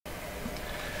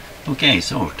Okay,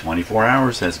 so 24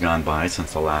 hours has gone by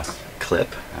since the last clip.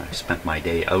 I spent my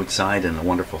day outside in the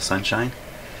wonderful sunshine,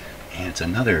 and it's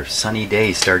another sunny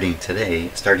day starting out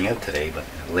today, but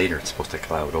later it's supposed to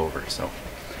cloud over.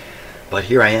 But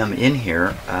here I am in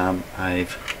here.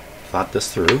 I've thought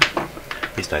this through.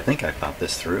 At least I think I've thought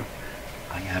this through.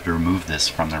 I have to remove this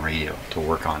from the radio to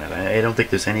work on it. I don't think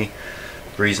there's any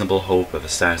reasonable hope of a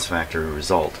satisfactory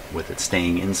result with it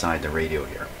staying inside the radio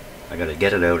here. I got to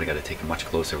get it out. I got to take a much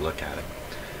closer look at it.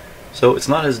 So it's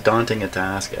not as daunting a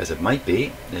task as it might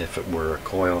be if it were a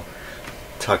coil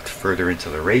tucked further into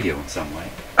the radio in some way.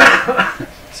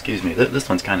 Excuse me. This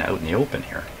one's kind of out in the open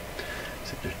here.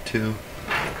 So there's two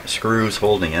screws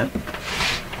holding it.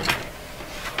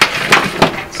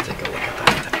 Let's take a look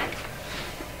at that.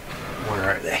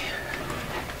 Where are they?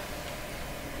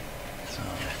 So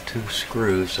the two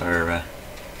screws are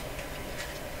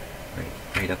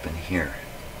right up in here.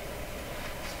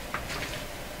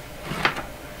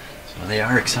 So they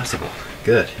are accessible.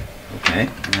 Good. Okay.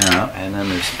 Now, and then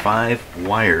there's 5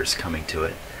 wires coming to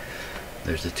it.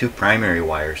 There's the 2 primary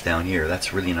wires down here.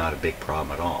 That's really not a big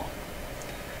problem at all.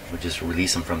 We'll just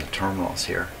release them from the terminals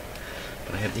here.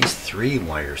 But I have these 3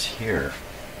 wires here.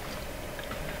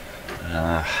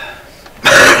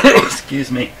 Excuse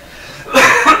me.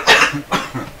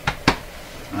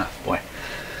 Boy.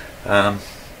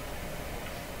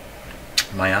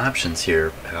 My options here,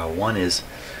 one is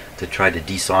to try to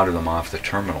desolder them off the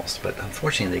terminals, but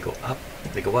unfortunately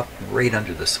they go up right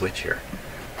under the switch here.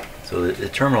 So the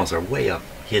terminals are way up,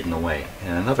 hidden away.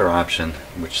 And another option,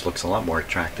 which looks a lot more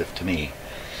attractive to me,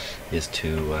 is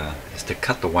to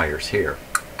cut the wires here,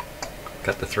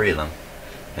 cut the 3 of them,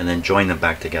 and then join them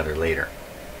back together later.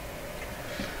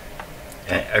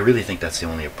 I really think that's the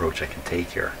only approach I can take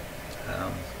here.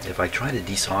 If I try to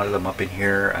desolder them up in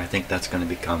here, I think that's going to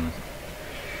become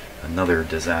another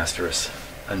disastrous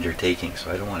undertaking,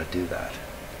 so I don't want to do that.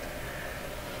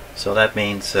 So that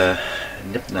means,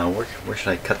 now where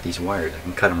should I cut these wires? I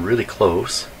can cut them really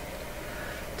close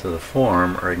to the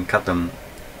form, or I can cut them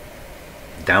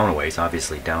down a ways.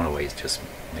 Obviously down a ways just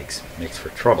makes for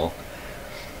trouble.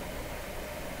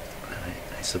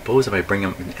 I suppose if I bring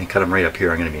them and cut them right up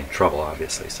here, I'm going to be in trouble,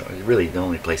 obviously. So really the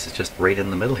only place is just right in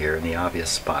the middle here, in the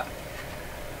obvious spot.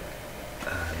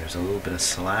 There's a little bit of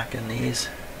slack in these,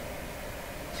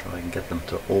 so I can get them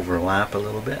to overlap a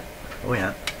little bit. Oh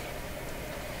yeah.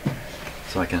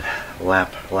 So I can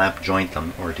lap joint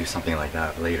them or do something like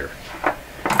that later.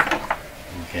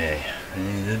 Okay.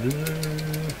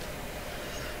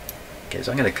 Okay,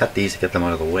 so I'm going to cut these to get them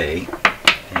out of the way.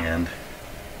 And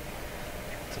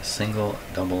it's a single,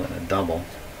 double, and a double.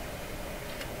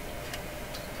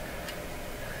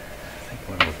 I think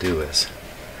what I'll do is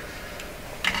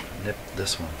nip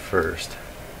this one first.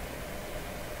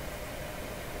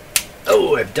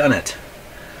 Oh, I've done it!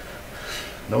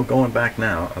 No going back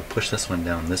now. I'll push this one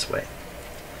down this way,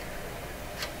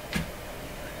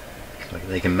 so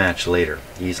they can match later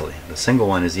easily. The single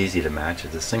one is easy to match.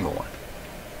 It's a single one.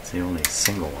 It's the only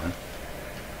single one.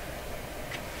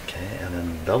 Okay, and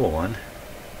then the double one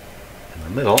in the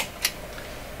middle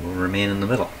will remain in the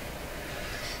middle.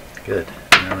 Good.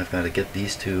 Now I've got to get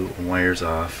these 2 wires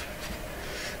off.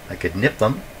 I could nip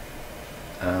them.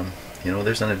 You know,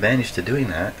 there's an advantage to doing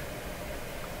that.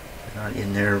 You're not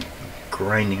in there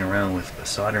grinding around with a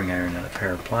soldering iron and a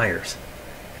pair of pliers.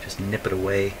 Just nip it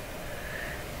away.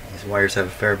 These wires have a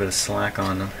fair bit of slack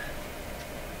on them.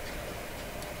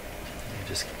 You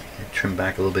just trim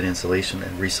back a little bit of insulation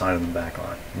and resolder them back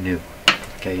on. New.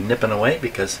 Okay, nipping away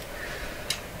because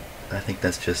I think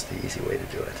that's just the easy way to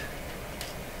do it.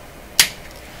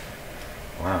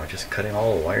 Wow, just cutting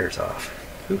all the wires off.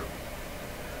 Whew.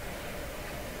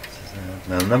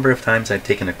 Now, the number of times I've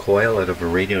taken a coil out of a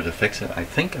radio to fix it, I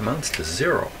think amounts to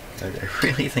 0. I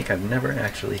really think I've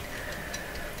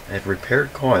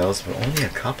repaired coils, but only a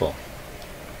couple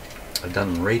I've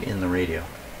done right in the radio.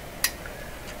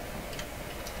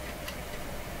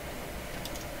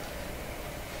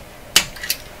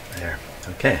 There.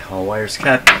 Okay, all wires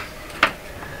cut.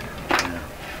 Now,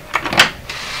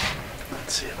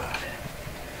 let's see about it.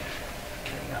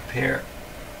 Getting up here.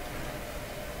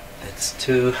 It's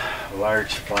 2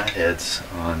 large flatheads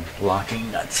on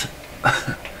locking nuts.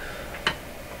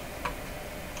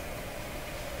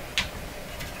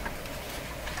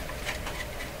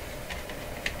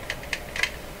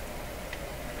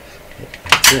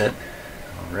 That's it.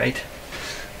 All right.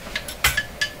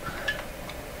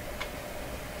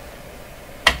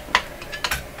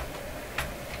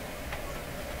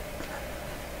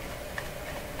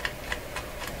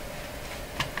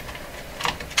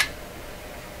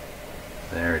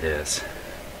 There it is.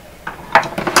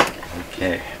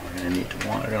 Okay,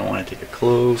 we're gonna want to take a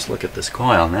close look at this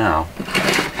coil now.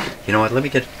 You know what? Let me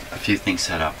get a few things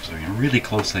set up so we can really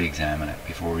closely examine it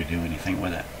before we do anything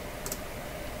with it.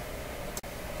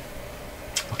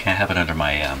 Okay, I have it under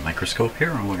my microscope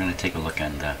here, and we're going to take a look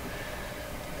and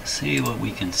see what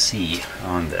we can see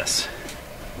on this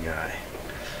guy.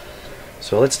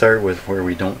 So let's start with where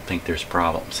we don't think there's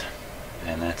problems,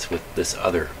 and that's with this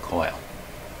other coil.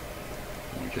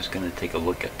 We're just going to take a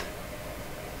look at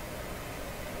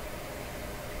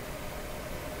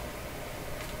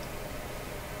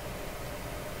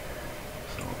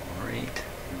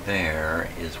there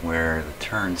is where the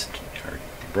turns are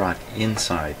brought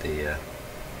inside the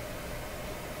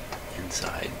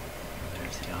inside.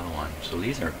 There's the other one. So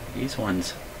these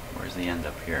ones. Where's the end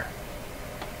up here?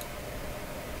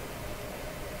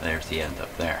 There's the end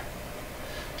up there.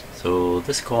 So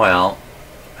this coil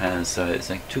has it's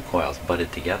like two coils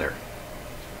butted together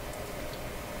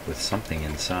with something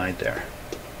inside there.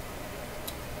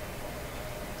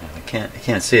 Now, I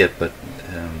can't see it, but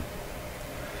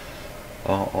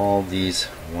all these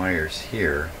wires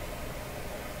here.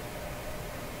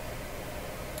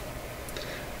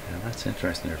 Now that's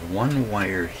interesting. There's one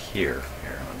wire here.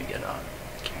 Here, let me get on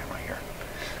the camera here.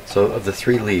 So of the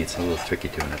three leads, a little tricky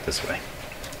doing it this way.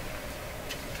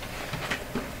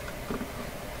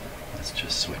 Let's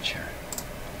just switch here.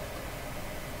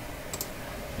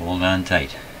 Hold on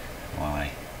tight while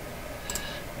I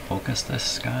focus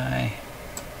this guy.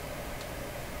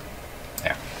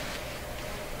 There.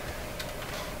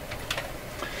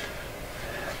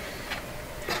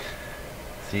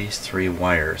 These three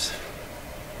wires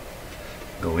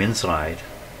go inside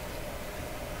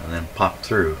and then pop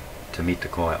through to meet the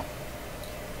coil.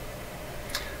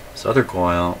 This other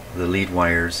coil, the lead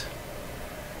wires,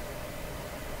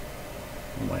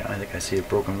 oh, I think I see a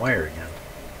broken wire again.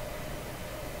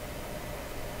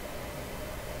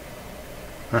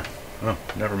 Huh. Oh,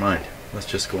 never mind. Let's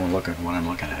just go and look at what I'm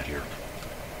looking at here.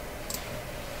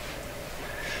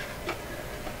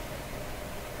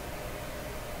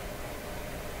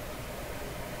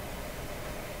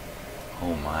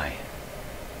 Oh my.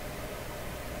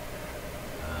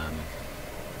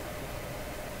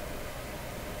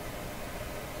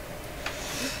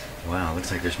 Wow,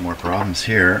 looks like there's more problems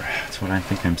here. That's what I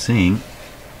think I'm seeing.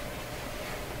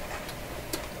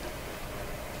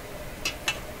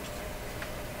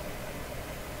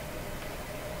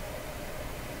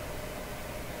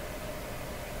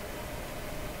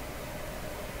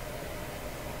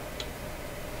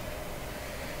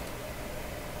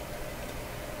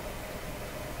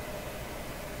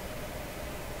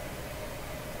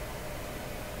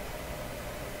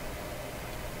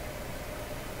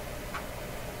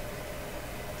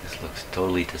 Looks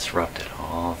totally disrupted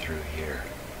all through here.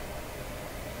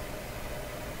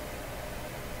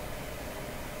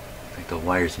 Like the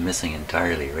wire's missing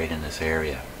entirely right in this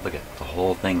area. Look at the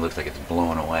whole thing, looks like it's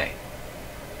blown away.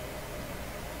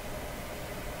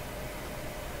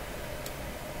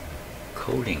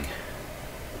 Coating.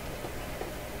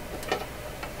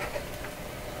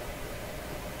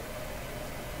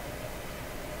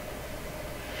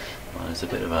 Well, there's a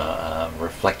bit of a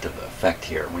reflective effect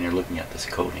here when you're looking at this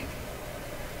coating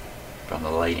from the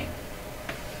lighting.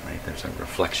 Right, there's a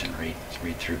reflection right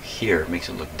through here. It makes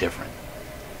it look different.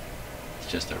 It's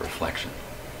just a reflection.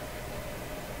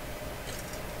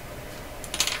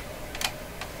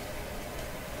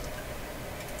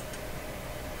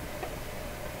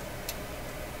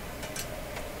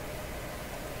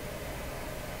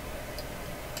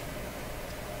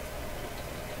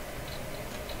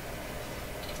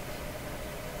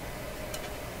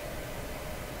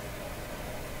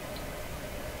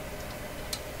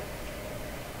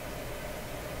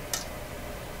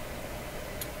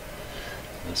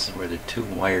 This is where the two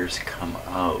wires come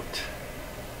out.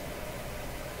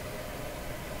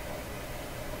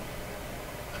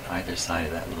 On either side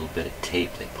of that little bit of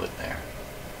tape they put there.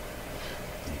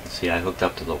 You can see I hooked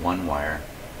up to the one wire.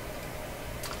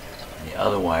 And the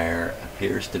other wire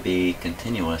appears to be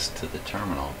continuous to the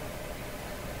terminal.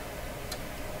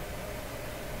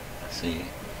 See,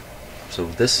 so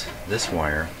this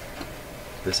wire,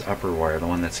 this upper wire, the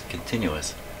one that's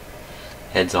continuous,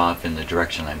 heads off in the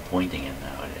direction I'm pointing in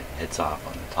now. It heads off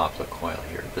on the top of the coil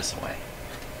here this way.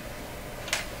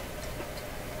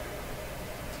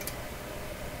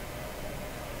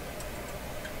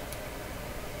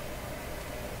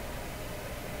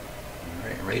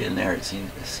 Right in there, it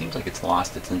seems like it's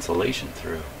lost its insulation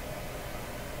through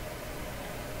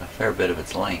a fair bit of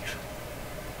its length.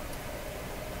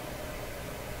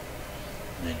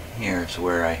 And then here's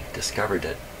where I discovered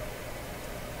that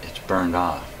it's burned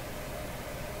off.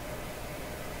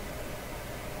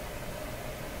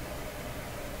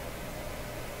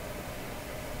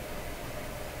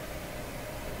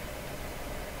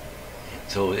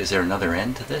 So is there another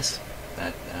end to this?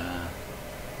 That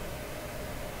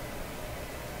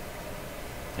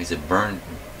is it burned?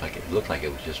 Like it looked like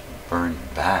it was just burned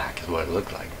back. Is what it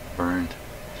looked like. Burned.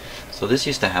 So this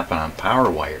used to happen on power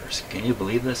wires. Can you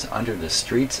believe this? Under the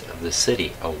streets of the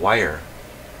city, a wire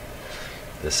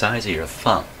the size of your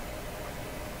thumb,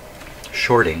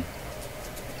 shorting.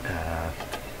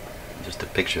 Just to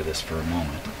picture this for a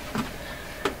moment,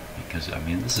 because I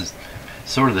mean this is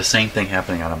sort of the same thing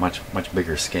happening on a much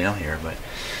bigger scale here, but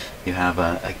you have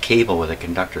a cable with a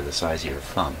conductor the size of your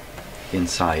thumb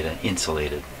inside an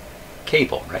insulated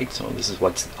cable, right? So this is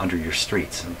what's under your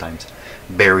streets, sometimes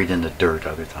buried in the dirt,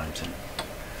 other times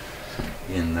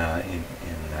in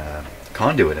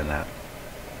conduit. In that,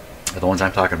 the ones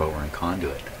I'm talking about were in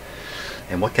conduit.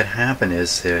 And what can happen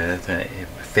is the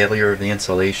failure of the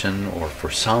insulation, or for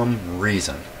some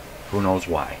reason, who knows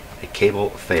why, the cable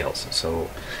fails. So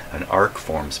an arc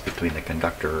forms between the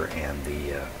conductor and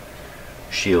the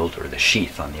shield or the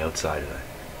sheath on the outside of the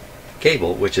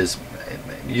cable, which is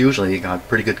usually got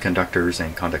pretty good conductors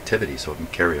and conductivity, so it can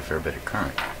carry a fair bit of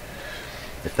current.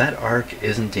 If that arc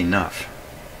isn't enough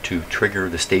to trigger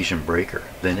the station breaker,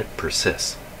 then it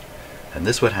persists. And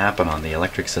this would happen on the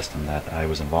electric system that I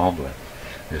was involved with.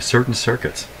 There's certain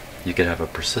circuits you could have a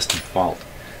persistent fault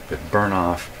that burn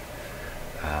off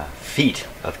feet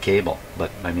of cable.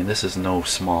 But I mean, this is no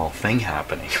small thing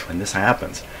happening. When this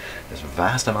happens, there's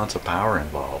vast amounts of power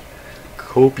involved,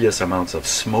 copious amounts of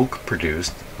smoke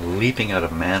produced, leaping out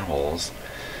of manholes,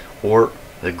 or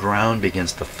the ground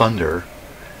begins to thunder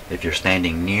if you're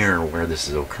standing near where this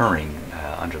is occurring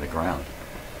under the ground.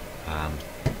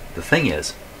 The thing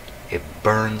is, it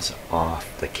burns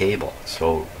off the cable.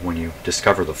 So when you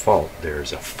discover the fault,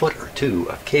 there's a foot or two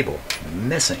of cable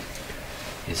missing.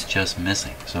 It's just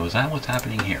missing. So is that what's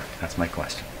happening here? That's my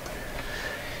question.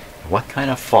 What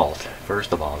kind of fault,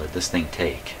 first of all, did this thing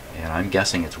take? And I'm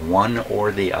guessing it's one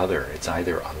or the other. It's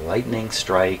either a lightning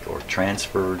strike or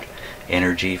transferred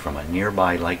energy from a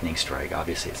nearby lightning strike.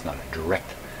 Obviously it's not a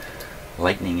direct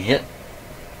lightning hit.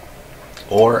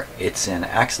 Or it's an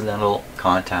accidental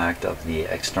contact of the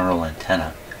external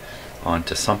antenna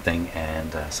onto something,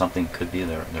 and something could be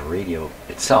the radio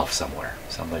itself somewhere.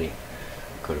 Somebody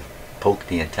could have poked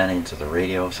the antenna into the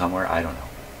radio somewhere, I don't know.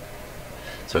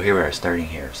 So here we are, starting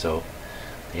here. So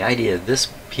the idea of this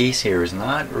piece here is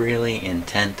not really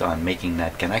intent on making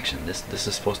that connection. This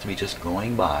is supposed to be just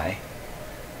going by,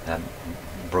 that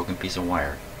broken piece of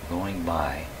wire, going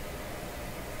by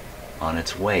on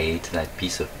its way to that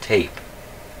piece of tape.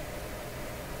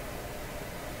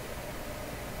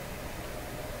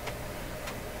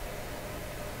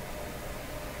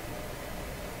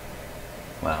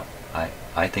 Well,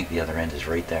 I think the other end is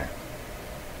right there.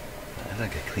 I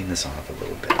think I clean this off a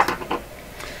little bit.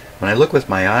 When I look with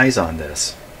my eyes on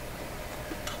this,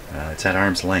 it's at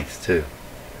arm's length too.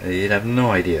 You'd have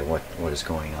no idea what is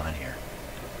going on here.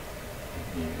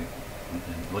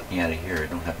 Looking at it here, I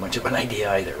don't have much of an idea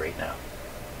either right now.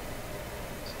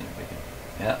 See if we can,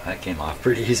 yeah, that came off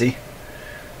pretty easy.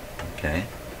 Okay.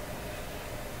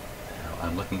 Now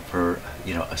I'm looking for,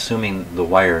 assuming the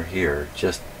wire here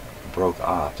just broke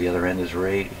off. The other end is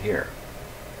right here.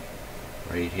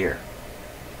 Right here.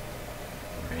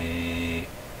 Right.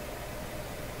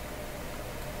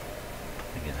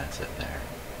 Maybe that's it there.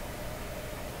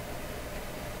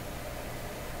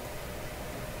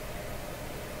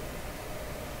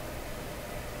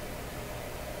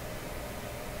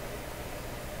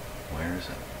 Where is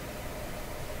it?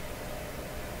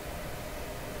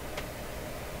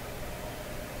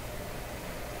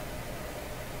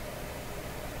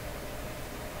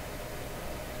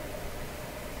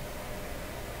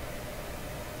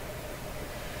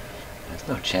 There's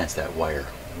no chance that wire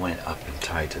went up and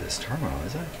tied to this terminal,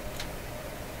 is it?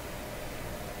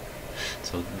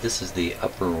 So this is the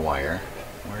upper wire.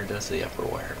 Where does the upper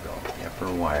wire go? The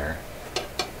upper wire.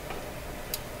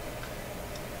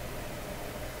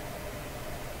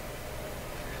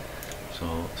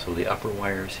 So the upper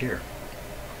wire is here.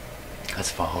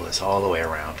 Let's follow this all the way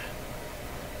around.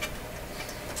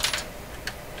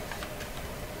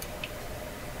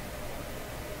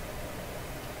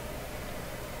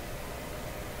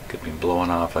 Could be blowing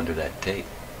off under that tape.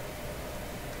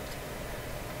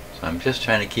 So I'm just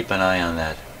trying to keep an eye on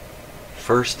that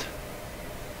first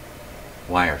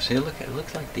wire. See, look, it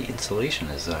looks like the insulation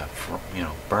is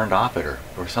burned off it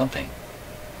or something.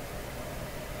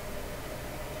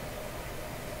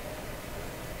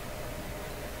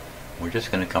 We're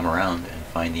just going to come around and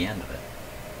find the end of it.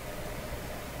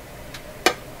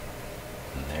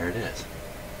 And there it is.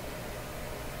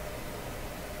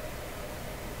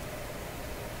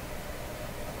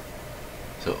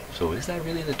 So is that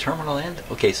really the terminal end?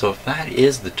 Okay, so if that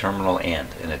is the terminal end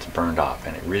and it's burned off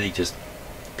and it really just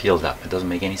peeled up, it doesn't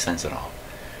make any sense at all.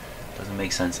 It doesn't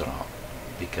make sense at all,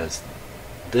 because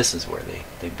this is where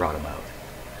they brought them out.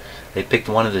 They picked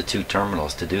one of the two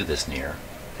terminals to do this near.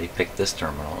 They picked this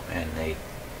terminal and they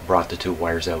brought the two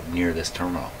wires out near this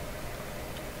terminal.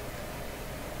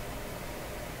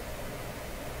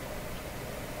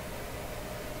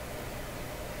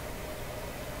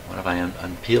 What if I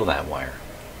unpeel that wire?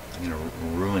 I'm going to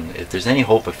ruin. If there's any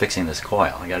hope of fixing this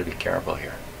coil, I got to be careful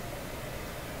here.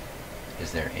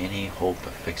 Is there any hope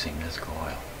of fixing this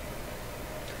coil?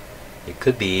 It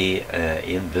could be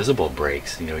invisible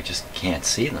breaks. You know, you just can't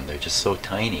see them. They're just so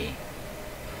tiny.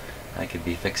 I could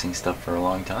be fixing stuff for a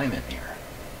long time in here.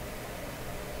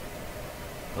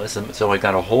 Listen, so I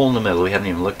got a hole in the middle we haven't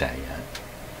even looked at yet.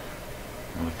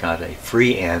 And we've got a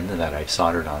free end that I've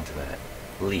soldered onto that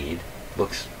lead.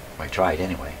 Looks, I tried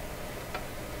anyway.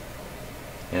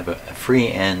 We have a free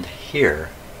end here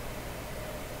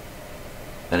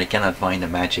that I cannot find a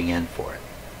matching end for it.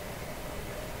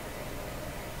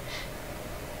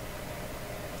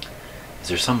 Is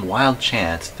there some wild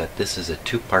chance that this is a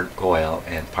two-part coil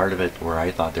and part of it where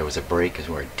I thought there was a break is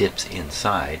where it dips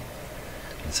inside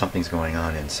and something's going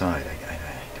on inside? I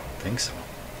don't think so.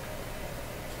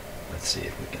 Let's see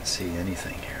if we can see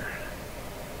anything here.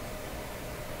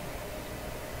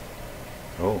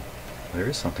 Oh, there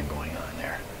is something going on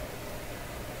there.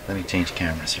 Let me change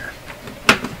cameras here.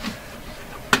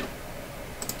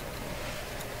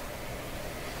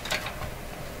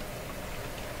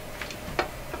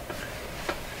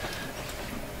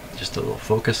 Just a little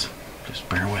focus. Just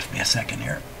bear with me a second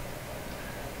here.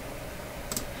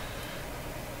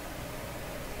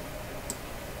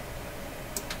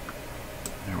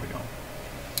 There we go.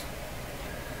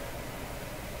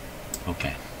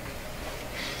 Okay.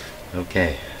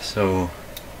 Okay, so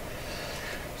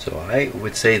I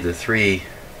would say the three.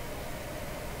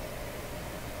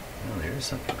 Oh, there's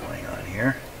something going on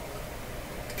here.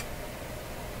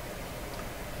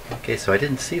 Okay, so I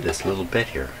didn't see this little bit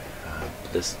here.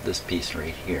 This piece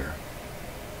right here,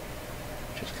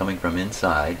 just coming from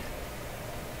inside.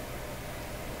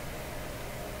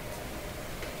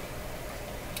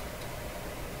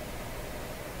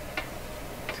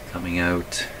 It's coming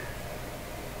out.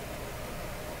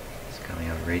 It's coming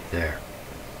out right there.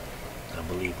 I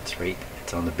believe it's right.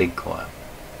 It's on the big coil.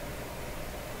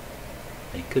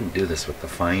 You couldn't do this with the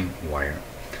fine wire,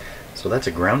 so that's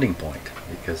a grounding point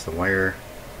because the wire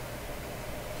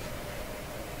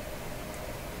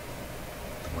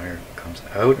comes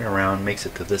out and around, makes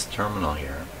it to this terminal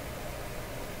here.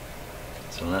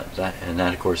 So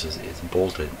that of course is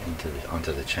bolted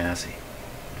onto the chassis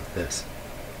with this.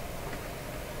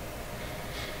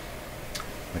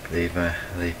 Look,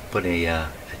 they've put a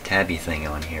tabby thing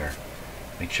on here.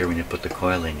 Make sure when you put the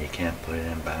coil in, you can't put it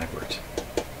in backwards.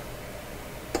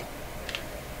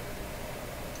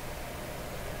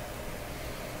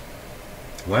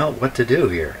 Well, what to do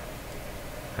here?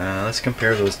 Let's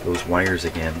compare those wires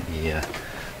again. The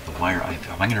wire.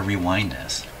 I'm going to rewind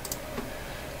this.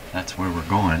 That's where we're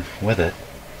going with it.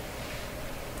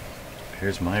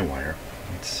 Here's my wire.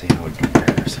 Let's see how it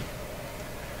compares.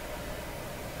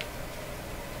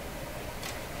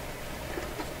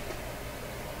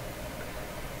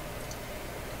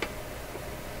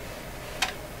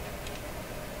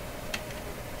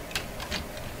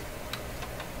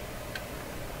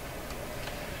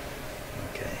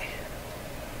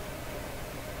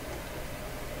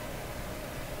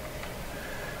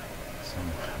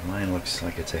 Mine looks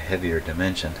like it's a heavier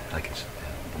dimension, like it's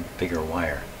a bigger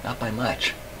wire. Not by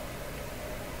much.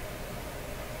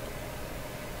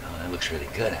 Oh, that looks really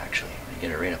good actually. You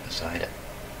get it right up beside it.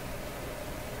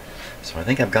 So I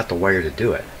think I've got the wire to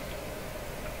do it.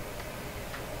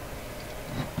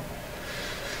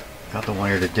 Got the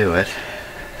wire to do it.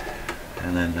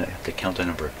 And then I have to count the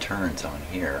number of turns on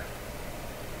here.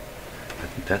 I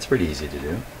think that's pretty easy to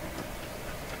do.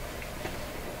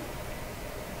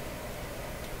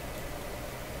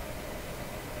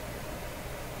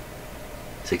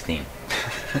 16.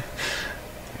 There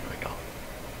we go.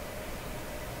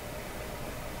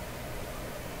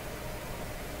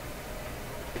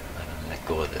 Let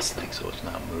go of this thing so it's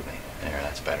not moving. There,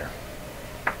 that's better.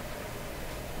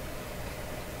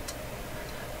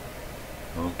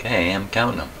 Okay, I'm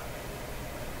counting them.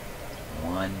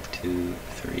 1, 2,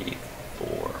 3,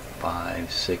 4,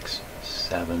 5, 6,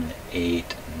 7,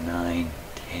 8, 9,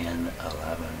 10,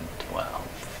 11, 12,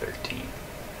 13,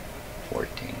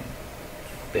 14,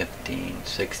 15,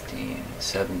 16,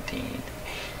 17,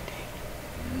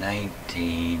 18,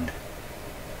 19,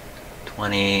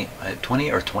 20,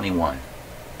 20 or 21.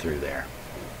 through there.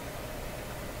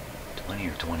 20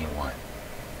 or 21.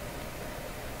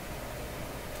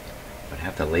 Would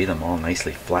have to lay them all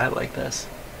nicely flat like this.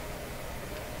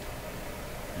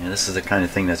 And this is the kind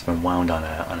of thing that's been wound on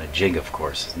a jig, of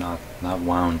course. It's not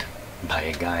wound by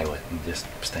a guy with just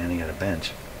standing at a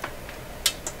bench.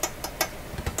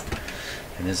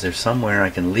 And is there somewhere I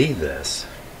can leave this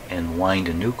and wind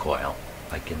a new coil,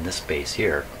 like in this space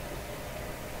here,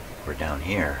 or down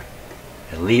here,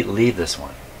 and leave this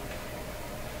one?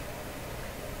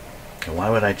 And why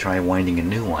would I try winding a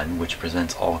new one, which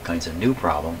presents all kinds of new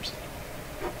problems,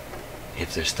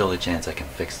 if there's still a chance I can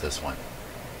fix this one?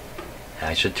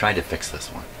 I should try to fix this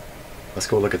one. Let's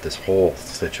go look at this whole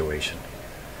situation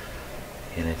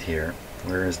in it here.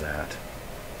 Where is that?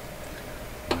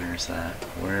 Where's that?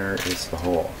 Where is the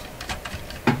hole?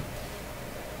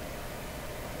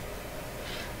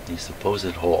 The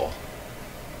supposed hole.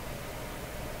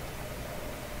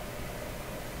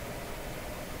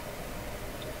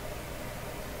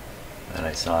 That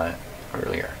I saw it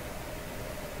earlier.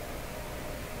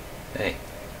 Hey,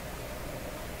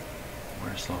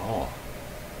 where's the hole?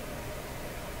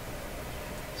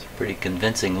 It's a pretty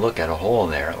convincing look at a hole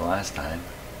there last time.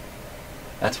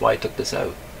 That's why I took this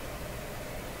out.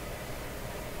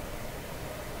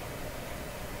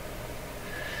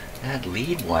 That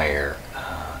lead wire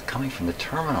coming from the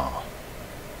terminal.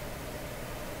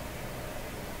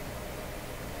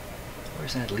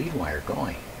 Where's that lead wire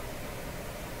going?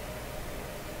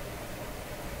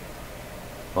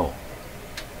 Oh.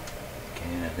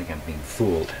 Okay, I think I'm being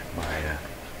fooled by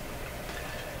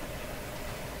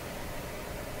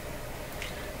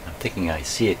I'm thinking I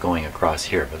see it going across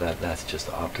here, but that's just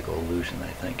an optical illusion,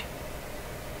 I think.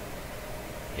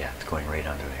 Yeah, it's going right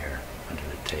under here, under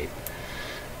the tape.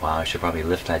 Wow, I should probably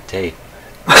lift that tape.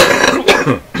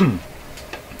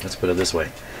 Let's put it this way.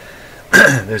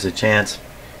 There's a chance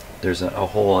there's a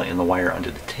hole in the wire under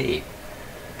the tape,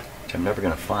 which I'm never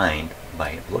going to find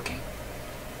by looking.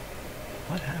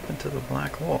 What happened to the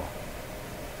black hole?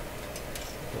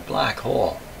 The black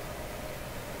hole.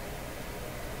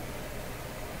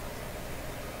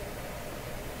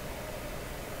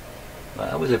 Well,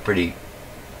 that was a pretty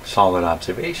solid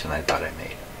observation I thought I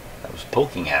made. I was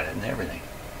poking at it and everything.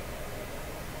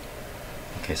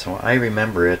 Okay, so I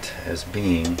remember it as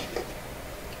being,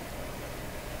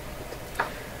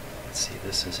 let's see,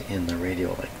 this is in the radio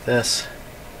like this.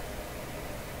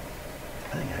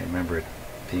 I think I remember it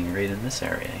being right in this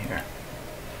area here.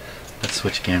 Let's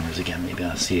switch cameras again. Maybe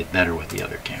I'll see it better with the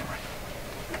other camera.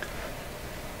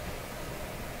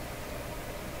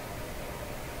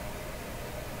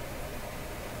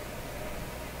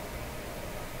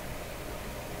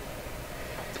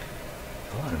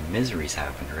 A lot of miseries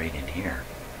happened right in here.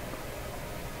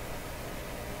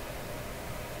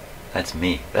 That's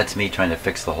me. That's me trying to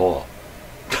fix the hole.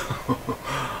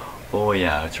 Oh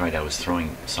yeah, that's right. I was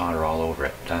throwing solder all over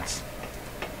it. That's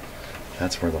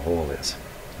where the hole is.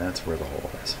 That's where the hole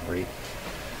is. Right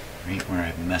where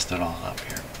I messed it all up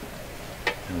here.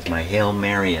 It was my Hail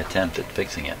Mary attempt at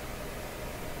fixing it.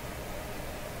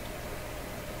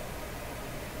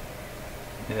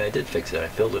 Maybe I did fix it. I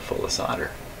filled it full of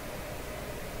solder.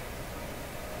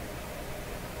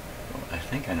 I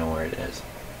think I know where it is.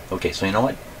 Okay, so you know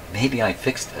what? Maybe I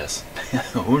fixed this.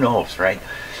 Who knows, right?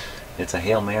 It's a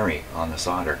Hail Mary on the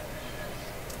solder.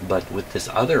 But with this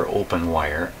other open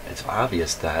wire, it's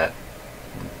obvious that,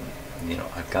 you know,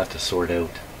 I've got to sort out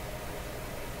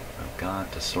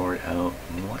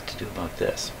what to do about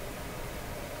this.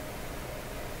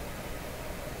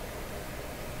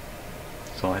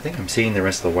 So I think I'm seeing the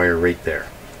rest of the wire right there.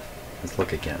 Let's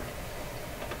look again.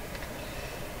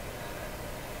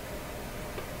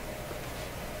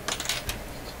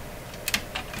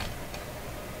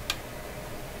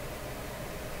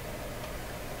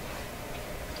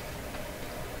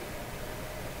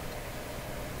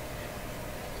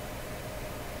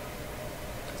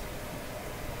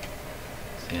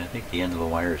 I think the end of the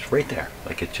wire is right there.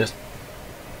 Like it just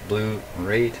blew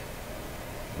right.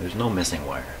 There's no missing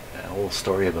wire. That whole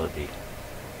story about the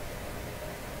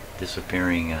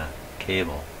disappearing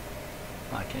cable.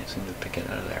 I can't seem to pick it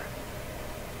out of there.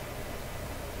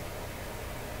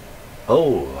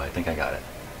 Oh, I think I got it.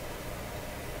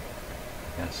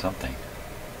 I got something.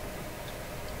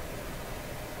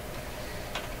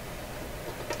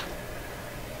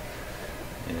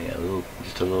 Yeah,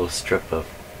 just a little strip of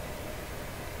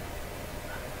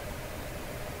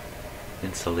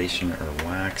insulation or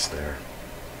wax there.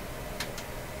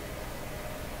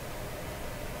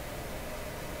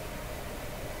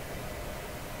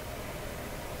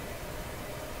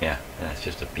 Yeah, that's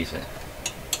just a piece of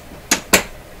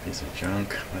Piece of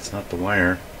junk. That's not the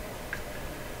wire.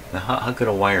 Now, how could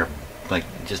a wire like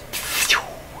just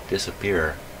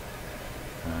disappear?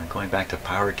 Going back to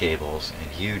power cables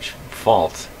and huge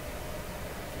faults,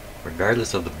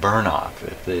 regardless of the burn off,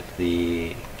 if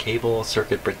the cable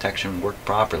circuit protection worked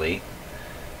properly,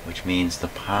 which means the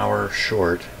power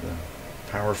short, the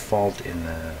power fault in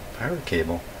the power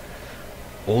cable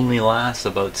only lasts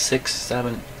about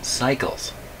 6-7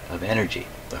 cycles of energy,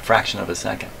 a fraction of a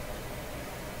second.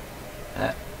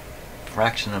 That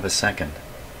fraction of a second,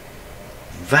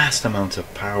 vast amounts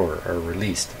of power are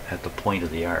released at the point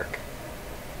of the arc,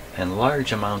 and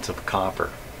large amounts of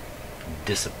copper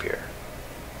disappear.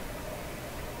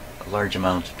 Large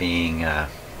amounts being how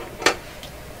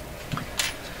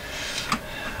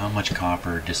much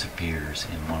copper disappears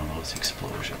in one of those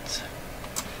explosions.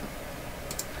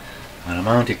 An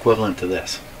amount equivalent to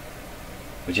this,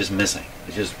 which is missing.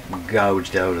 It's just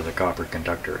gouged out of the copper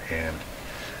conductor and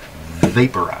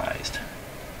vaporized.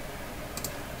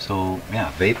 So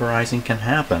yeah, vaporizing can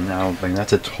happen. Now, I mean,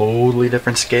 that's a totally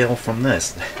different scale from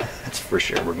this. That's for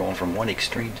sure. We're going from one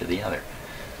extreme to the other.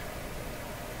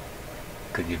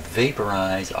 Could you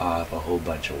vaporize off a whole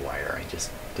bunch of wire? I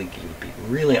just think it would be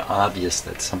really obvious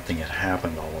that something had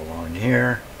happened all along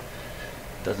here.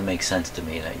 It doesn't make sense to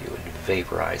me that you would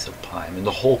vaporize a pipe. I mean,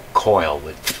 the whole coil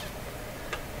would,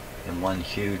 in one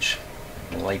huge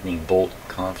lightning bolt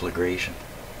conflagration.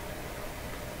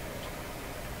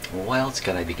 Well, what else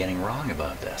could I be getting wrong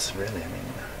about this, really? I mean,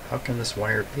 how can this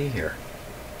wire be here?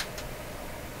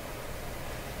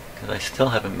 Because I still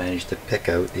haven't managed to pick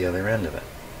out the other end of it.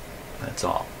 That's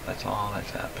all. That's all that's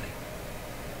happening.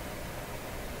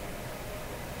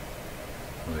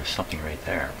 Well, there's something right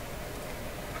there.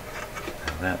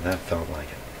 Now that felt like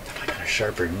it. If I got a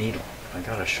sharper needle. If I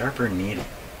got a sharper needle.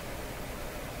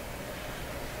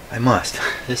 I must.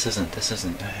 This isn't,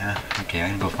 okay,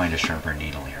 I'm gonna go find a sharper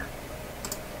needle here.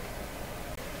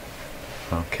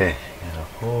 Okay, got a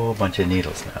whole bunch of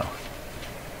needles now.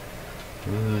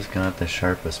 Who's got the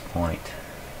sharpest point?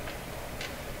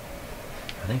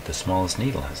 I think the smallest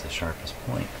needle has the sharpest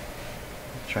point.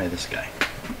 Let's try this guy.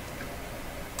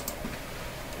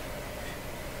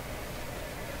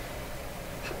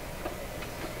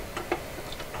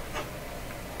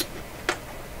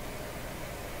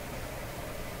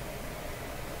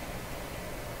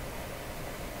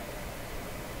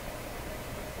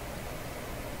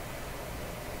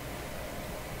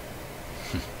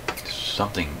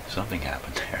 Something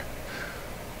happened there.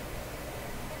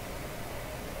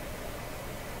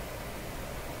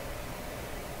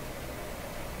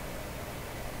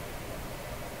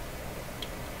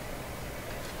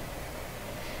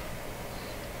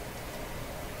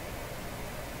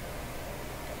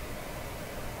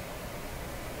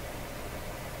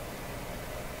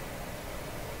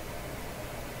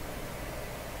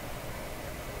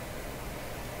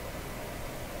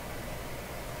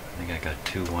 I think I got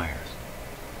two wires.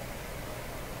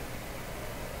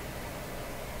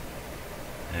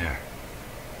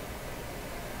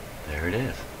 There it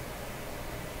is.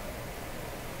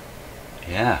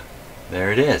 Yeah,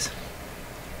 there it is.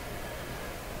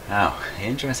 Now, the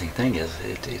interesting thing is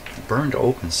it burned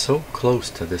open so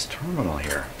close to this terminal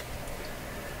here.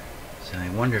 So I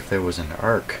wonder if there was an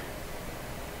arc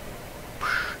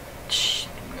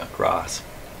across.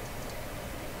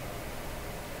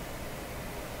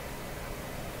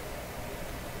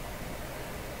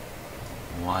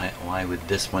 Why would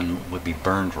this one would be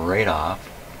burned right off?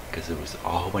 Because there was a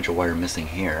whole bunch of wire missing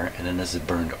here, and then this is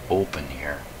burned open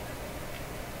here.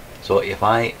 So if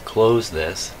I close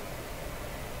this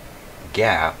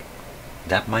gap,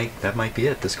 that might be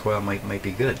it. This coil might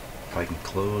be good if I can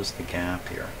close the gap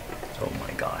here. Oh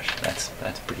my gosh,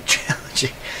 that's pretty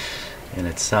challenging in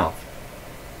itself.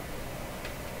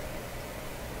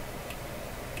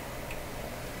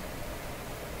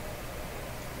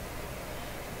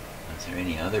 Is there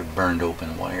any other burned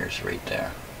open wires right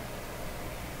there?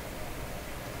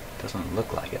 Doesn't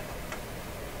look like it.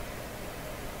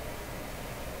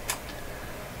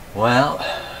 Well,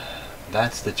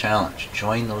 that's the challenge.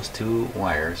 Join those two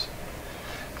wires.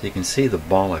 So you can see the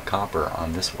ball of copper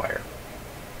on this wire.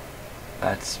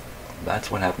 That's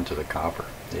what happened to the copper.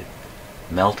 It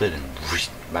melted and whoosh,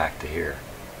 back to here.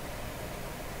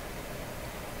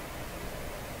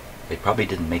 They probably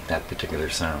didn't make that particular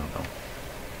sound though.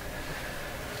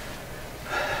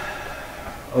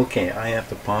 Okay, I have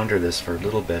to ponder this for a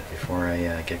little bit before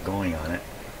I get going on it.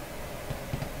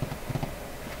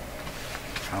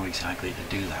 How exactly to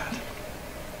do that.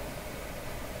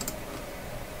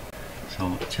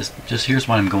 So just here's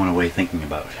what I'm going away thinking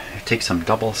about. Take some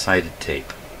double-sided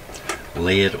tape,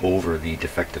 lay it over the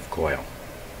defective coil,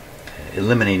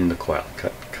 eliminating the coil.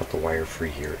 Cut the wire free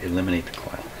here. Eliminate the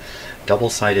coil.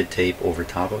 Double-sided tape over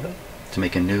top of it to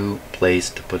make a new place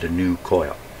to put a new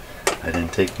coil. I then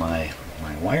take my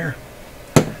wire,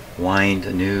 wind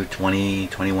a new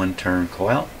 21 turn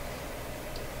coil,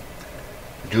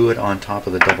 do it on top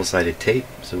of the double-sided tape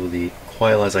so the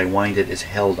coil as I wind it is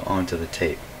held onto the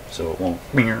tape, so it won't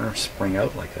spring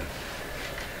out like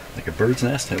a bird's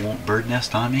nest. It won't bird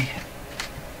nest on me.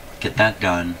 Get that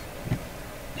done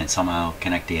and somehow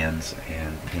connect the ends,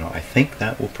 and I think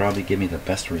that will probably give me the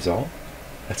best result.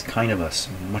 That's kind of a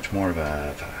much more of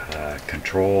a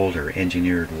controlled or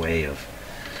engineered way of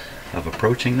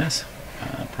approaching this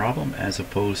problem, as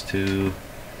opposed to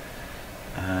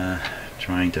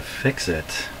trying to fix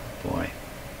it. Boy,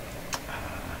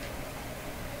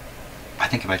 I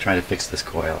think if I try to fix this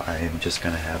coil, I am just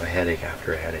going to have a headache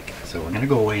after a headache. So I'm going to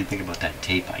go away and think about that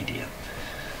tape idea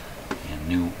and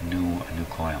a new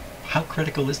coil. How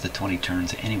critical is the 20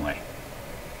 turns anyway?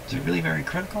 Is it really very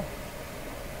critical?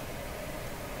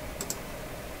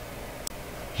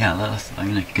 Yeah,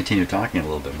 I'm going to continue talking a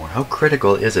little bit more. How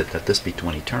critical is it that this be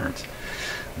 20 turns?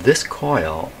 This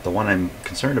coil, the one I'm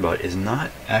concerned about, is not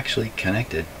actually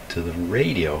connected to the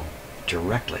radio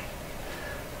directly.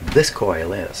 This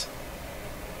coil is.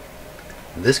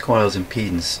 This coil's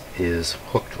impedance is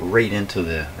hooked right into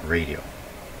the radio.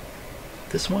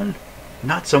 This one,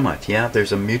 not so much. Yeah,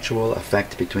 there's a mutual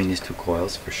effect between these two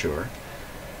coils for sure.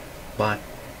 But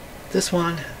this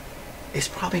one is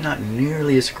probably not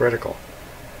nearly as critical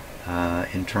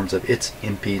in terms of its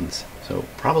impedance. So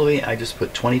probably I just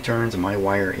put 20 turns of my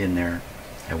wire in there,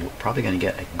 and we're probably going to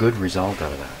get a good result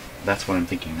out of that. That's what I'm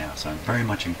thinking now. So I'm very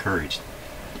much encouraged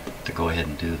to go ahead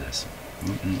and do this.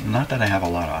 Not that I have a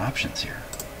lot of options here.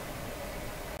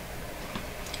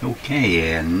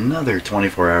 Okay, another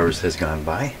 24 hours has gone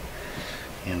by,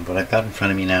 and what I've got in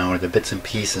front of me now are the bits and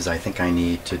pieces I think I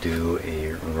need to do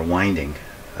a rewinding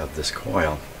of this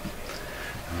coil.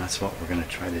 And that's what we're going to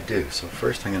try to do. So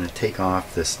first I'm going to take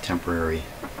off this temporary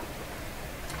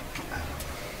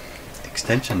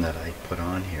extension that I put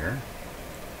on here.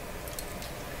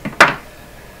 I'm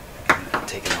going to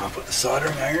take it off with the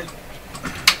soldering iron.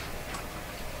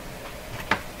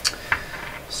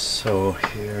 So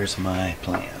here's my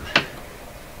plan.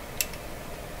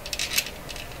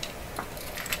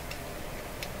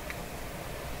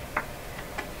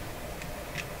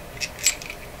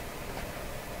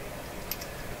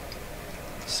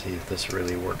 See if this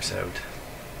really works out.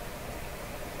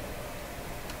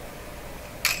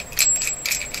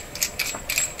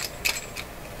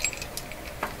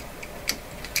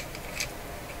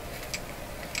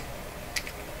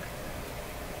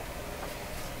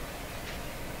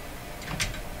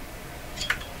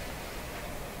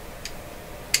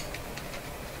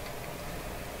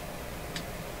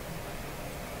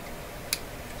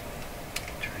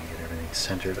 Try and get everything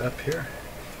centered up here.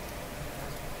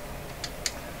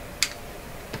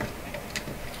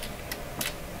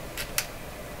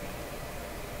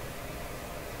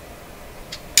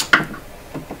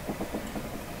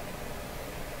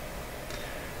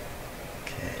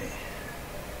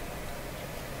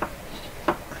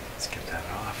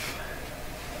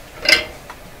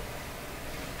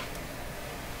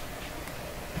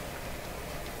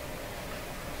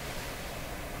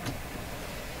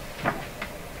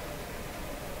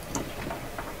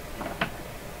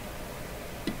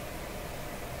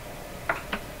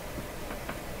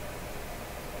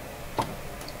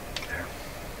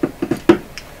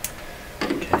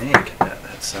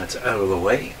 So that's out of the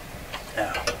way.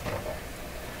 Now,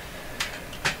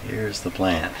 here's the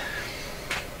plan.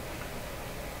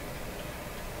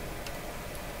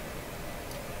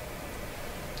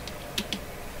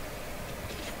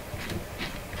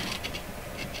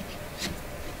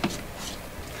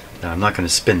 Now, I'm not going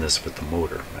to spin this with the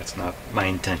motor. That's not my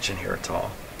intention here at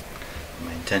all.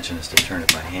 My intention is to turn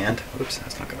it by hand. Oops,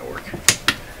 that's not going to work.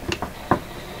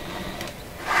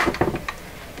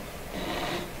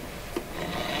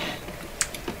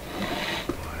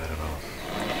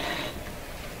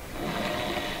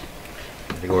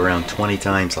 Go around 20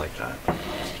 times like that.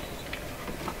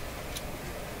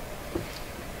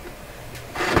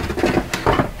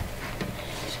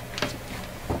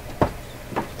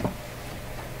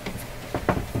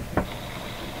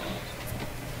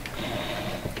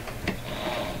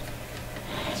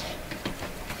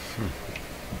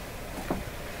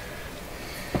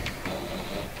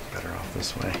 Better off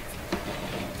this way.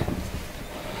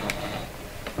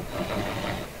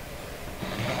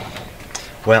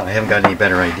 Well, I haven't got any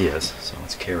better ideas, so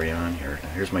let's carry on here. Now,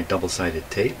 here's my double-sided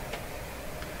tape.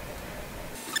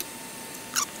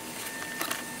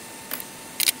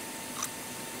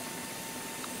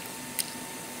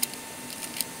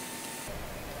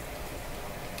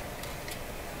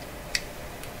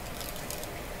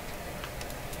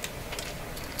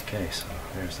 Okay, so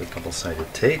there's the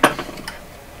double-sided tape.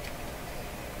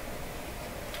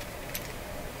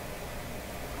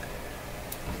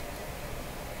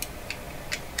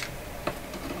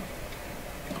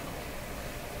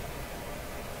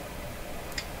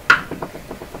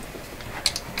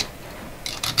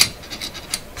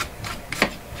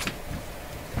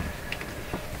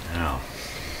 Now,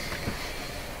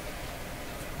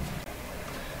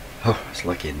 oh, I was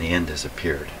lucky and the end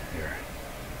disappeared here.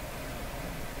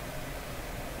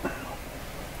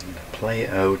 Play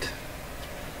out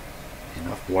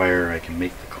enough wire I can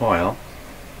make the coil,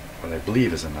 what I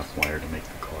believe is enough wire to make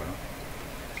the coil,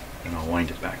 and I'll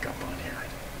wind it back up on here.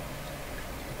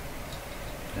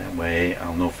 That way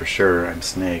I'll know for sure I'm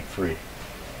snag free.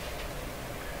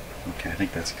 Okay, I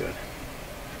think that's good.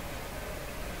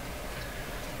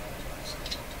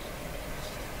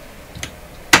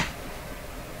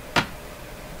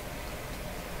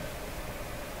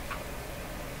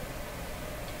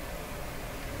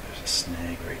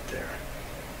 Snag right there.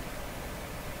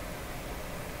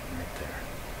 Right there.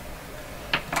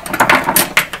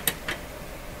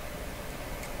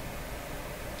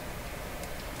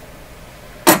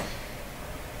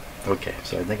 Okay,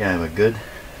 so I think I have a good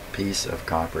piece of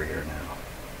copper here now.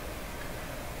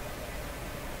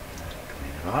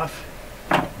 Clean it off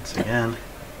once again.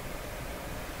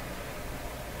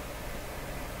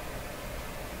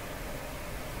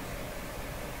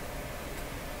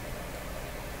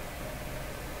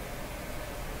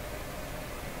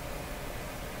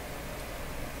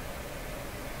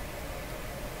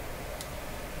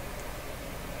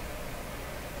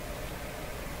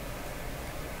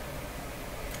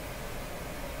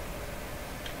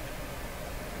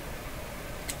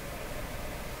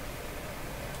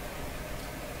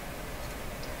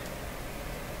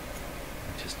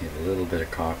 Just need a little bit of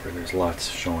copper. There's lots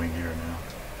showing here now.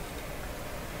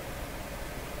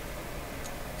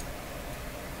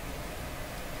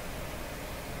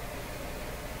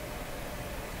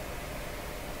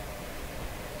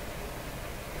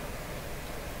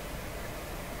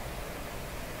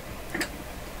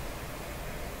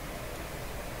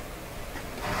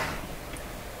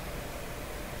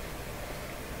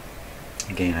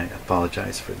 Again, I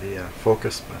apologize for the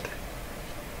focus, but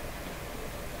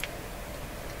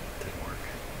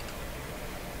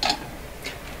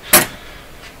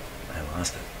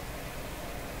lost it.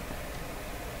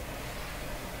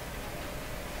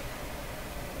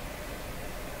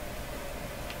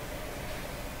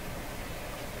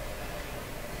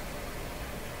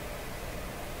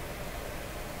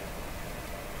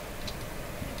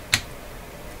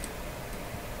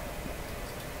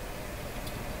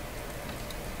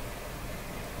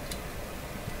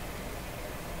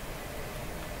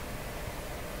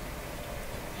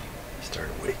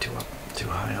 Started way too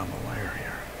high on the wire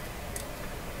here.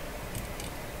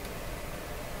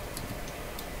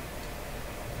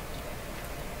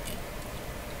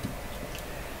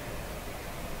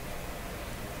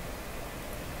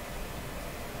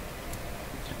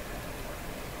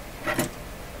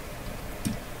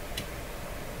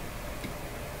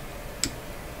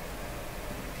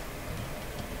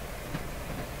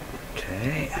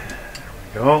 Okay,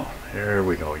 there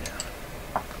we go again.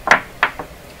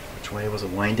 Which way was it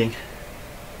winding?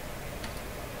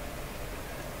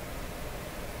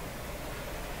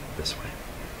 This way.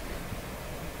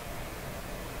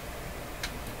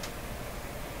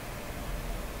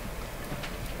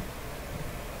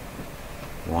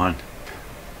 One.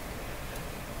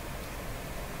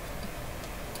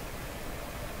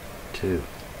 Two.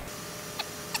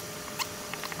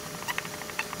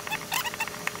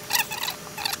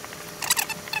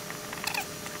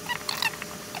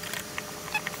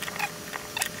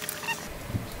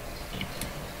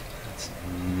 That's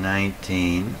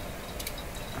 19.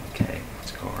 Okay,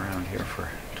 let's go around here for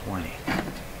 20.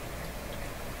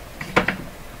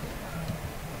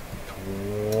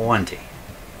 20.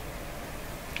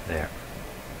 There.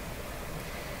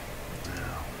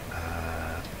 Now,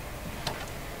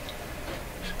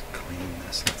 should clean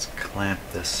this. Let's clamp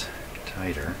this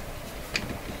tighter.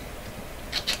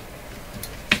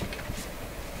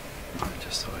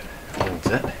 Just so it holds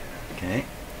it. Okay.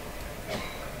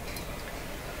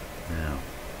 Now,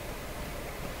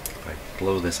 if I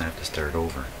blow this, I have to start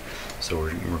over. So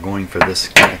we're going for this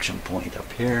connection point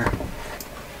up here.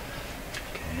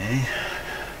 Okay.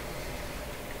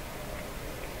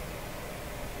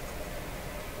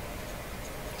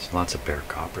 There's lots of bare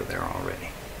copper there already.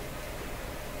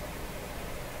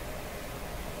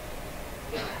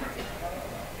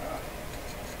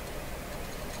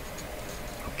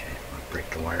 Okay, I'll break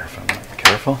the wire if I'm not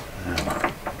careful.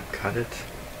 Cut it.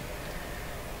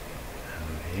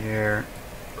 Here.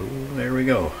 Ooh, there we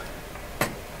go.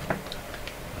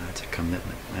 That's a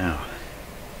commitment now.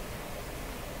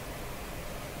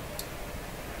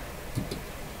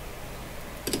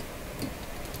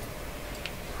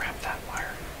 Wrap that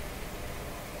wire.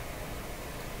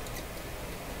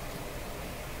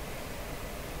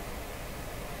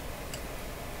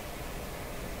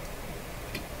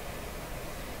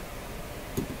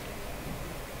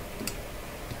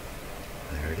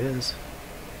 There it is.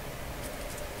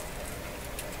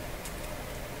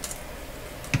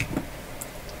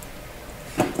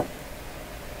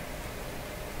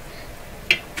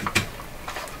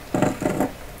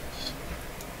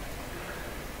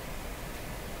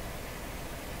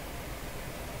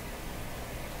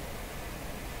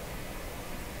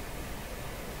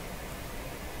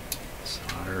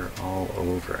 Solder all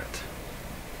over it.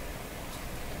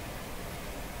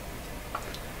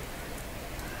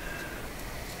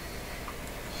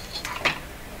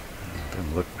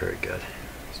 Doesn't look very good.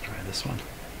 Let's try this one.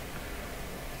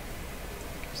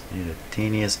 Just need a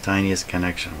teeniest, tiniest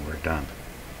connection. We're done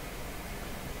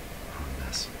on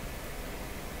this.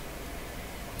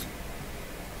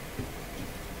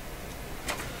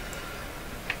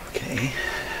 Okay.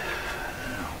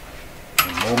 Now,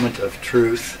 the moment of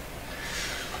truth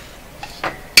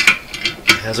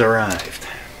has arrived.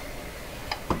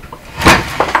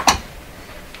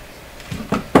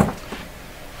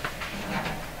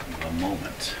 The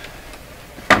moment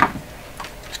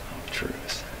of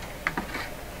truth.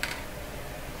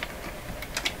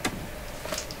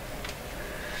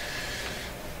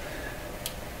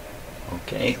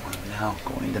 Okay, I'm now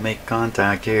going to make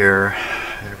contact here.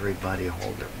 Everybody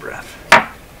hold their breath.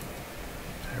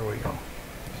 There we go.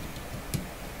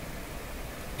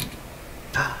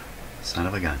 Son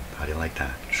of a gun. How do you like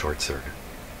that? Short circuit.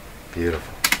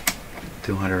 Beautiful.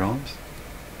 200 ohms.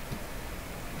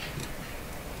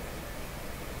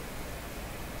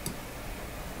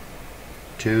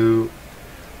 Two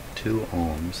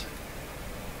ohms.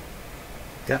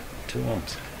 Yep, 2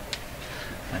 ohms.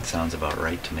 That sounds about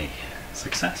right to me.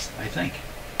 Success, I think.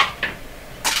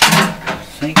 I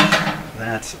think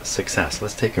that's success.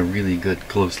 Let's take a really good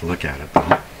close look at it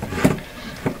though.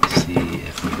 See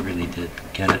if we really did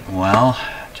get it well.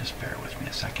 Just bear with me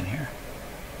a second here.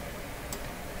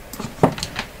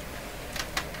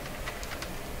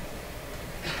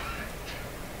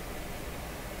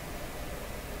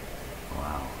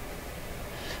 Wow.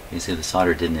 You see the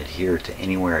solder didn't adhere to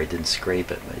anywhere I didn't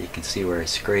scrape it, but you can see where I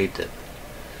scraped it.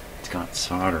 It's got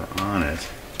solder on it.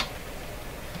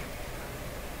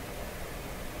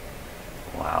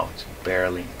 Wow, it's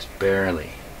barely.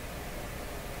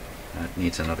 That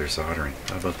needs another soldering.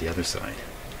 How about the other side?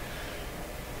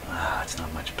 It's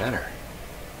not much better.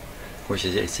 Of course,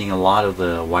 you're seeing a lot of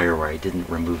the wire where I didn't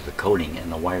remove the coating,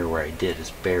 and the wire where I did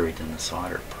is buried in the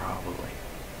solder, probably.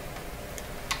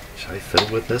 Should I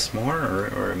fiddle with this more,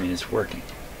 or I mean, it's working.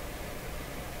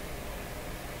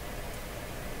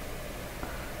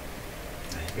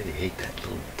 I really hate that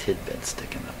little tidbit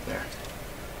sticking up there.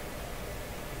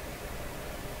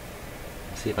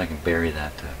 See if I can bury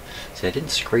that. See, I didn't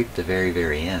scrape the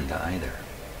very end either.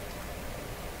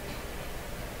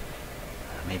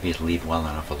 Maybe it'll leave well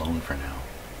enough alone for now.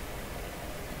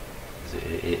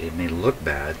 It may look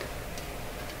bad,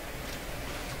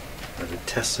 but it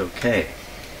tests okay.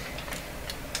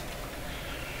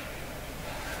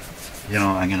 You know,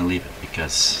 I'm going to leave it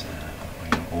because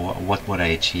you know, what would I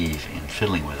achieve in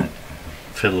fiddling with it?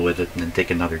 Fiddle with it and then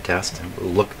take another test and it'll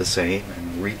look the same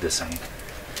and read the same.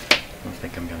 I don't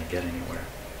think I'm going to get anywhere.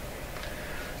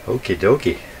 Okie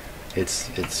dokie.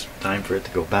 It's time for it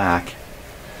to go back.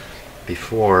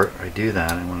 Before I do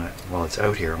that, I want to, while it's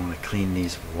out here, I want to clean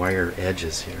these wire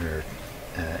edges here,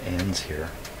 ends here.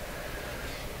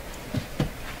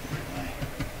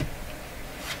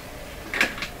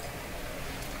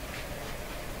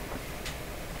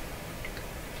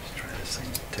 Just try this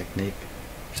same technique.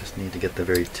 Just need to get the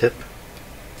very tip.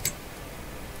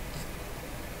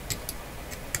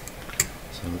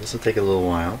 So this will take a little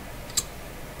while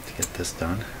to get this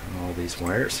done on all these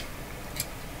wires.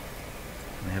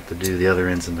 I have to do the other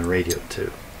ends in the radio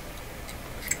too.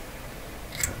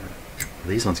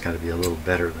 These ones got to be a little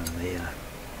better than the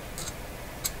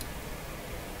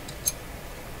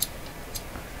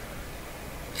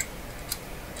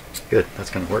good,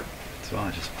 that's going to work. So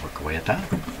I'll just work away at that.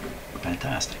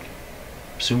 Fantastic.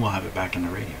 Soon we'll have it back in the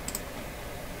radio.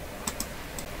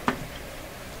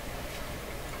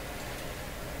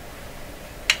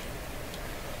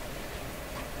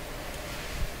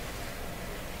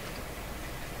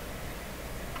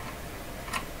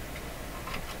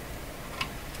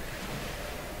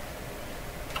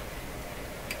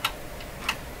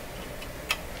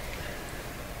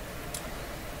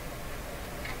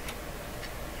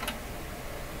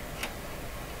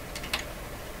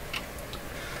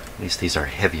 At least these are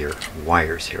heavier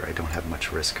wires here. I don't have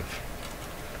much risk of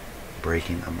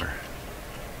breaking them or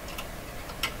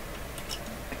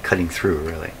cutting through,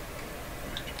 really.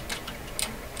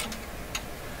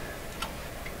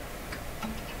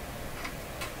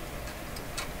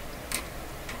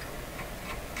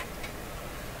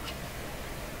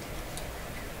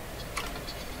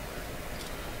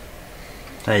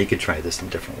 Now you could try this in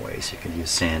different ways. You could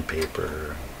use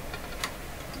sandpaper.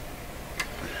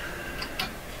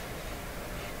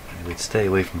 I would stay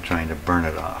away from trying to burn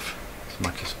it off as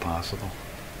much as possible.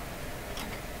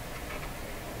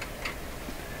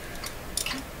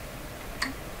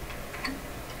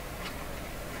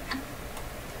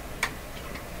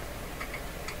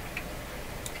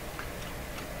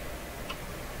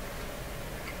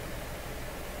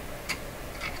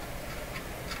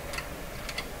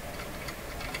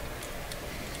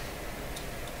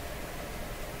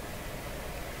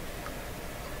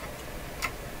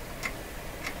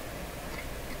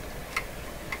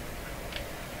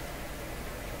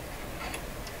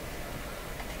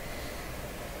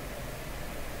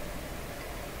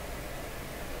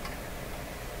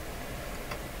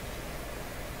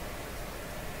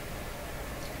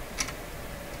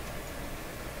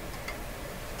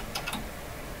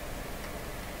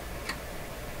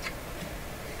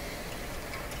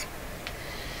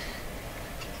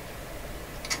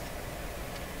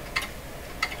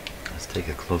 Take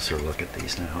a closer look at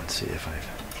these now and see if I've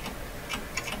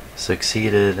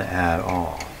succeeded at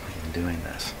all in doing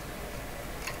this.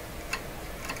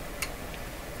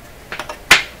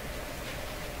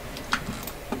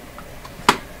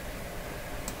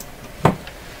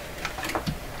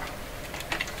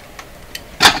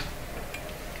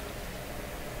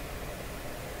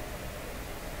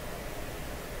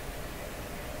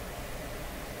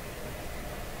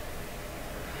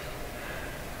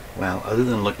 Well, other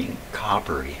than looking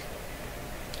coppery,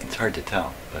 it's hard to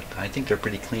tell, but I think they're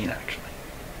pretty clean actually.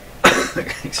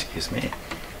 Excuse me.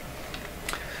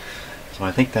 So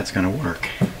I think that's going to work.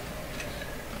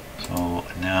 So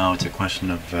now it's a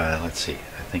question of, let's see,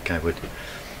 I think I would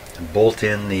bolt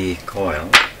in the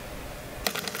coil.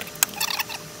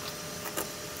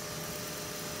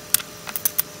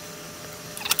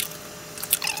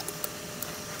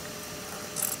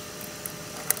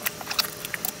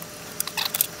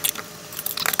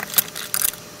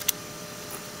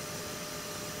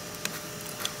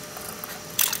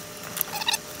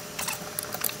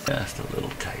 Just a little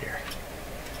tighter.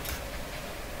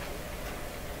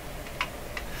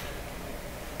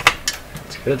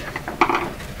 That's good.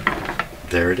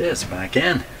 There it is, back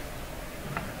in.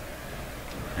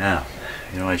 Now,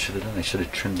 you know what I should have done? I should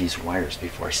have trimmed these wires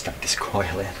before I stuck this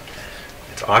coil in.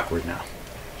 It's awkward now.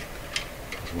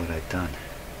 That's what I've done.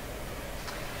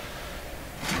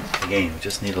 Again, we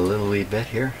just need a little wee bit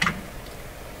here.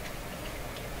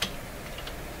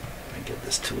 Let me get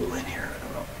this tool in here. I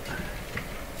don't know.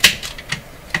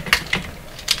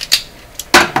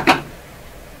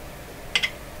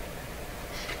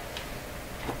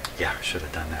 Yeah, I should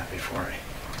have done that before I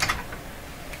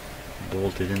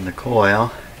bolted in the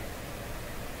coil.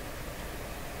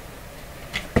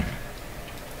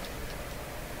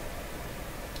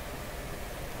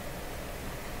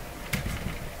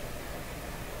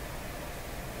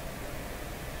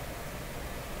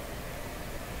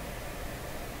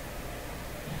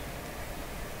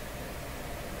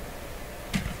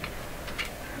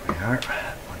 There we are.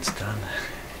 That one's done.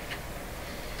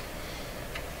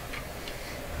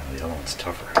 The other one's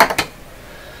tougher. Let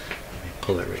me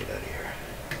pull it right out of here.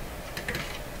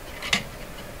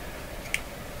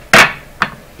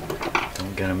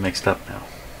 Don't get them mixed up now.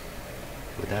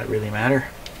 Would that really matter?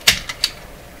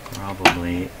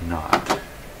 Probably not.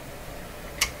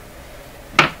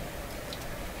 I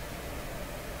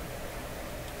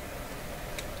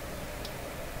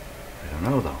don't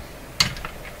know though.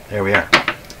 There we are.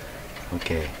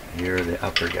 Okay, here are the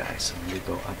upper guys. So we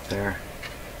go up there.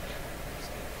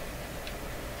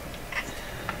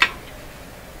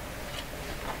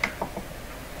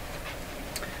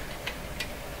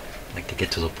 Get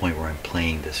to the point where I'm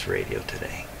playing this radio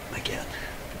today again.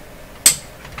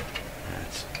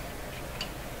 That's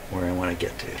where I want to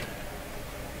get to.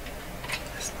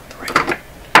 That's not the right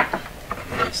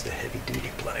one. There's the heavy duty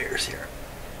pliers here.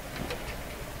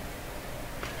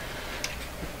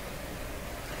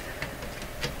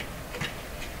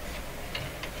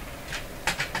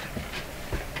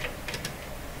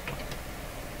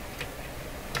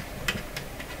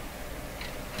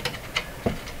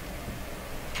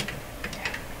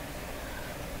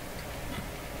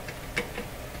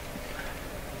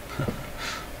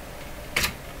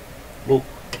 Oh,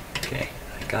 okay,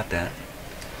 I got that.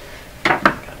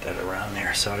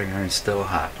 there. Soldering iron's still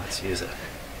hot. Let's use it.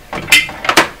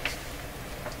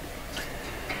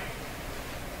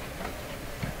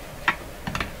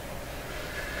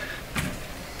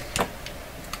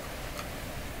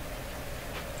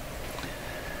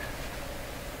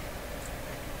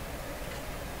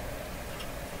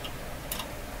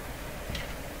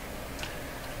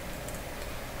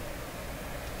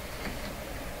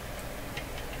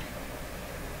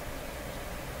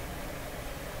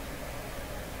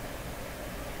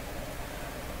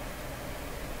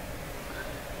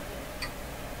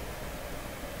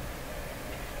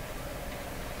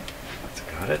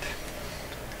 Got it.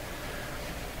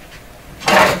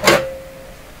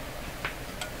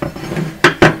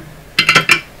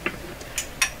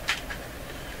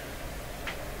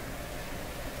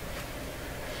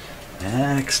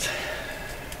 Next.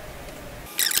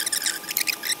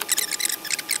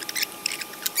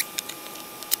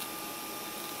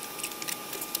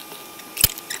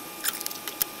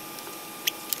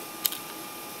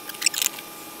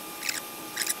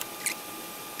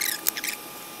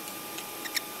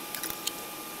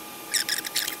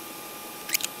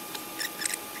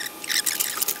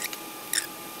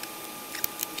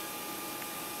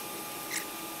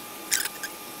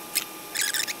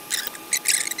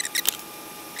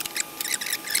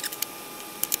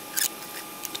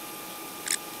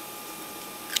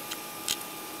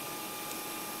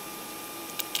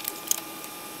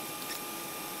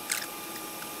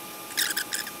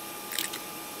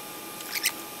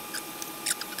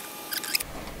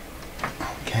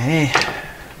 Okay.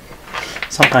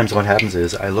 Sometimes what happens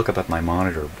is I look up at my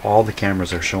monitor. All the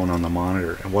cameras are shown on the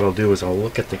monitor, and what I'll do is I'll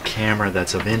look at the camera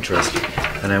that's of interest,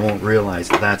 and I won't realize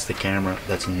that's the camera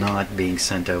that's not being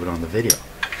sent out on the video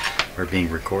or being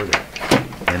recorded.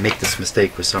 I make this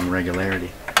mistake with some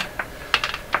regularity.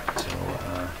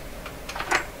 So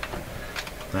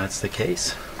that's the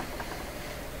case.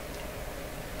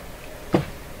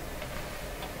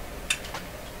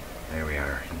 There we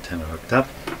are, antenna hooked up.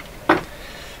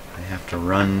 I have to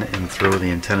run and throw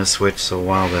the antenna switch, so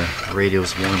while the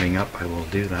radio's warming up, I will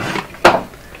do that.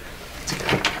 Let's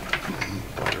get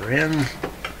butter in.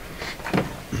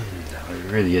 Now,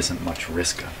 there really isn't much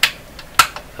risk of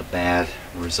a bad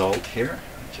result here.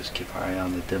 Just keep our eye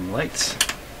on the dim lights.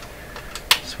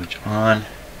 Switch on.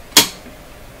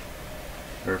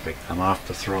 Perfect. I'm off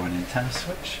to throw an antenna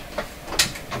switch.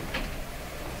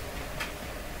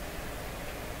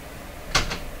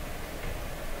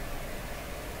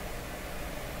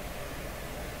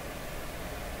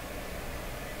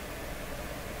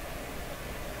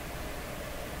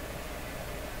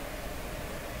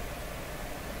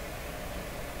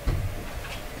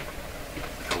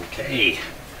 Okay,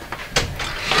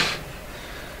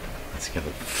 let's give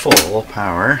it full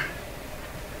power.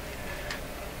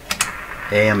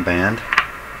 AM band.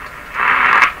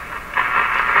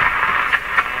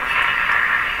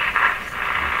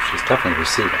 She's definitely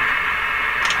receiving.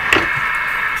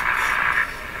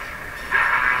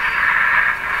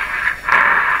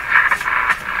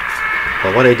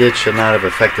 But what I did should not have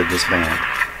affected this band.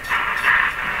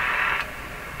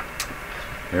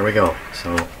 There we go.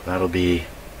 So that'll be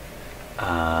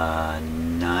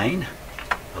 9,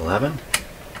 11,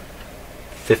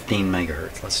 15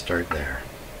 megahertz. Let's start there.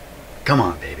 Come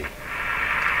on, baby.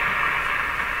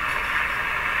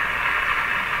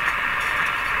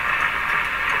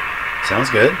 Sounds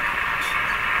good.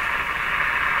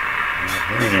 I'm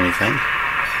not hearing anything.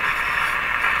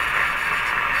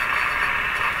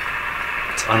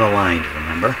 It's unaligned,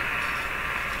 remember?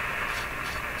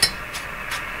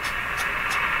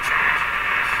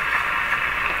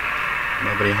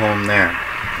 Nobody home there.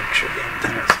 Make sure the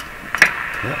antennas.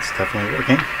 Yeah, it's definitely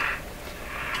working.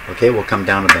 Okay, we'll come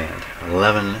down a band.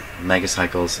 11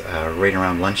 megacycles right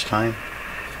around lunchtime.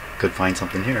 Could find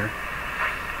something here.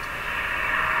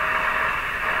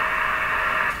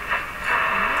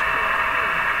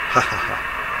 Ha ha ha.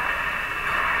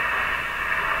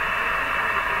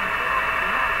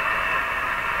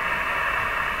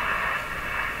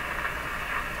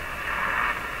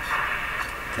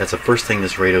 That's the first thing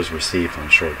this radio's received on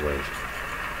shortwave.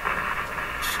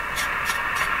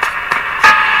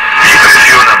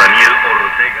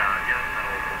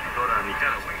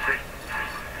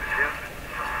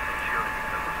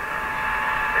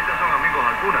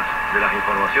 De las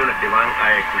informaciones que van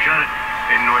a escuchar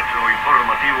en nuestro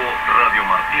informativo Radio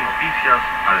Martí Noticias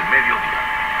al mediodía.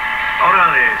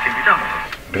 Ahora les invitamos.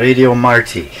 Radio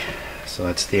Martí. So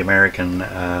that's the American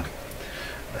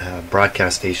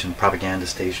broadcast station, propaganda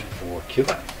station for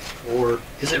Cuba. Or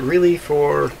is it really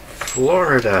for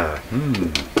Florida?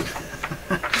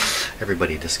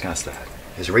 Everybody discuss that.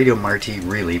 Is Radio Marti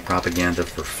really propaganda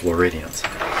for Floridians?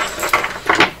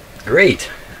 Great!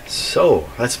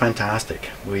 So, that's fantastic.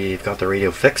 We've got the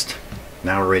radio fixed.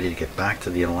 Now we're ready to get back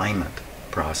to the alignment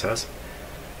process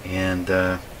and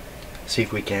see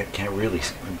if we can't really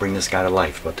bring this guy to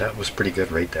life. But that was pretty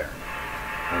good right there.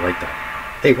 I like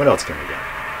that. Hey, what else can we get?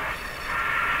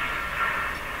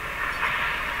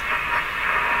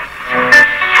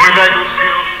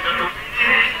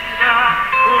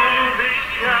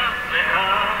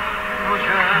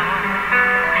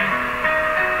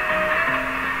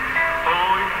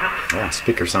 Yeah,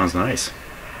 speaker sounds nice.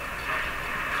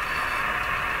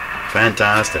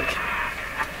 Fantastic.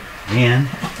 And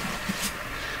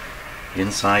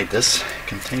inside this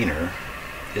container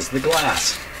is the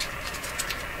glass.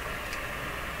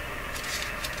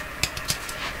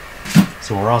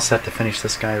 So we're all set to finish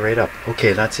this guy right up.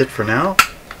 Okay, that's it for now.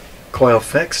 Coil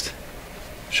fixed.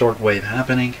 Shortwave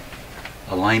happening.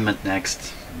 Alignment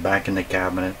next. Back in the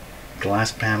cabinet.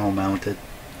 Glass panel mounted.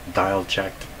 Dial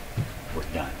checked. We're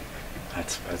done.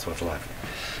 That's what's left.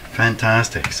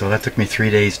 Fantastic. So that took me 3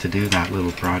 days to do that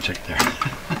little project there.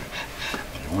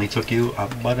 It only took you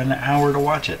about an hour to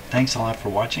watch it. Thanks a lot for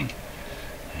watching,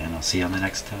 and I'll see you on the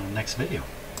next video.